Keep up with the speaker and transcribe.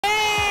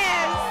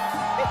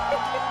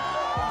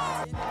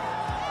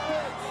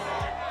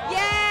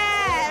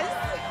Yes.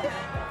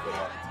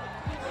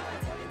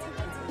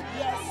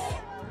 Yes.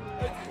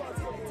 It's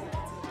possible.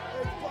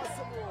 It's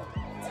possible.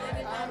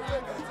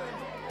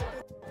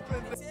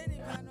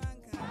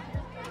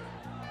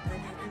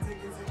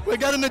 We're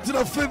getting into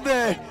the fifth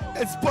day.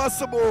 It's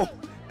possible.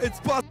 It's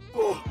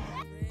possible.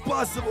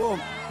 Possible.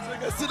 So you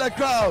can see the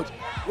crowd.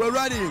 We're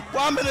ready.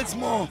 1 minute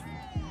more.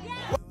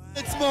 1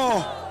 minute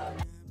more.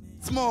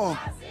 It's more.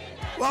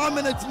 1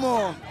 minute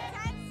more.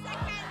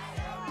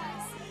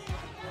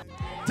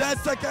 10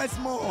 seconds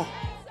more.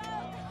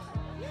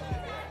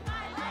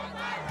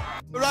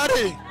 We're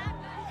ready.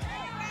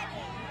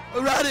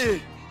 We're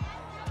ready.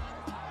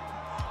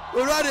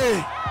 We're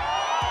ready.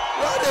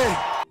 Ready.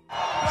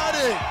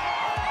 Ready.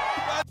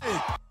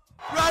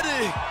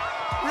 Ready.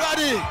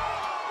 Ready.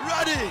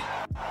 Ready.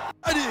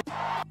 Ready.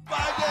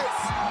 5 days.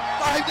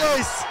 5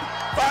 days.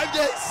 5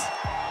 days.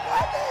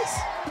 5 days.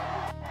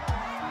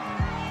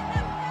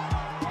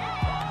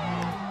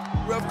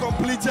 We have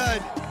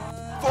completed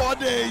 4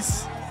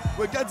 days.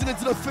 We're getting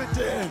into the 5th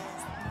day.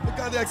 Look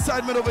at the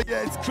excitement over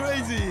here. It's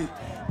crazy.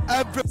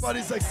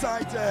 Everybody's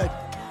excited.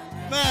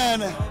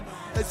 Man,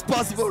 it's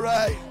possible,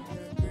 right?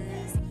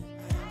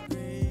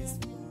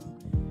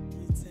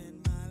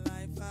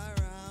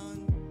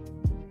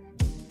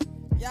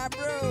 Yeah,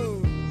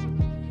 bro.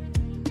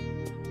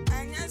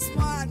 And yes,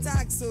 small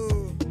attack, so.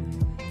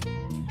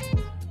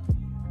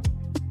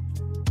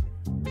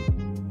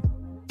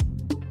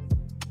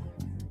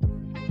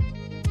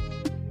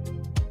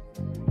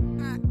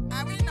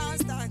 Are we now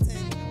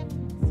starting?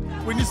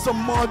 We need some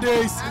more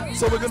days,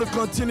 so we're going to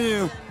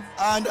continue.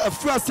 And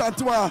Afua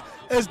Asantewaa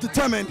is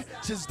determined.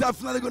 She's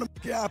definitely going to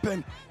make it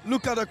happen.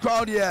 Look at the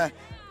crowd here.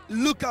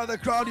 Look at the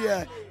crowd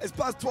here. It's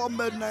past 12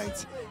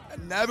 midnight,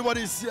 and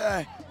everybody's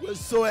here. We're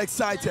so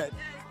excited.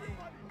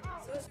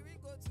 So should we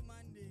go to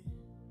Monday?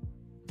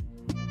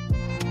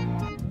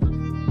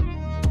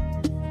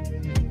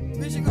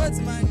 We should go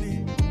to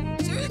Monday.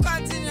 Should we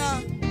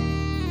continue?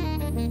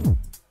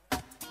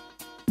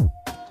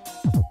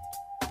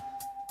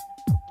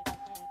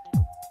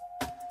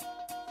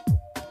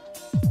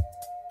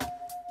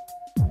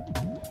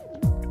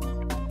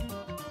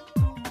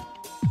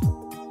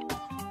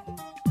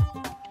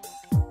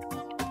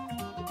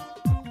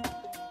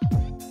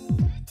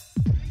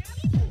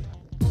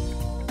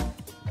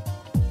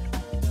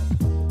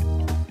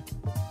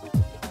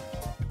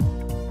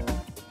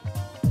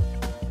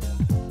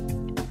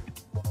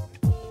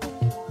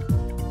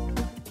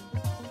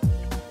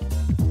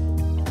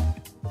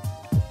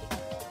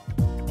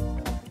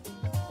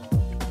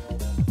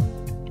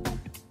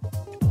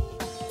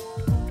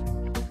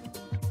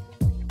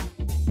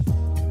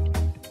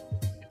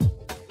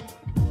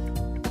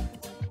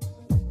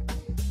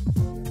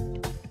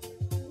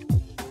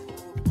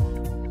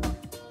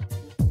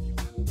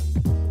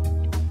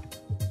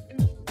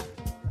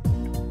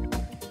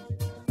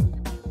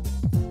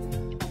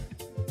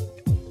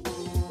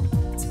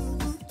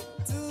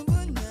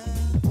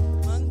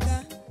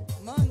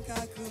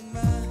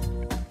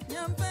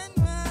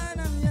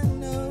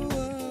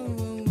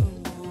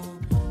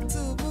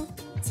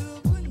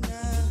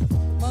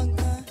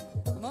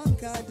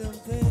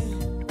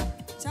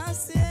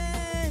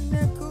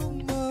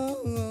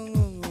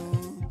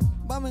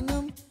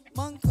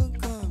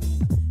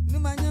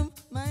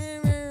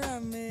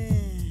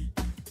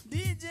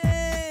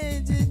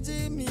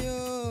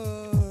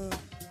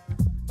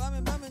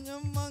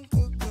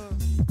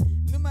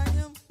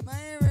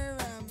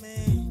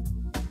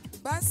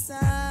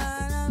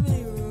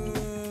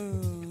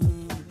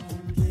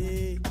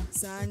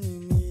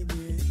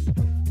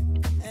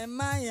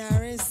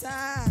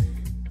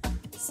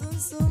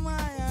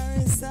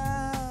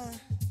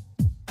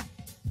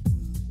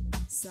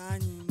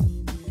 Sanyu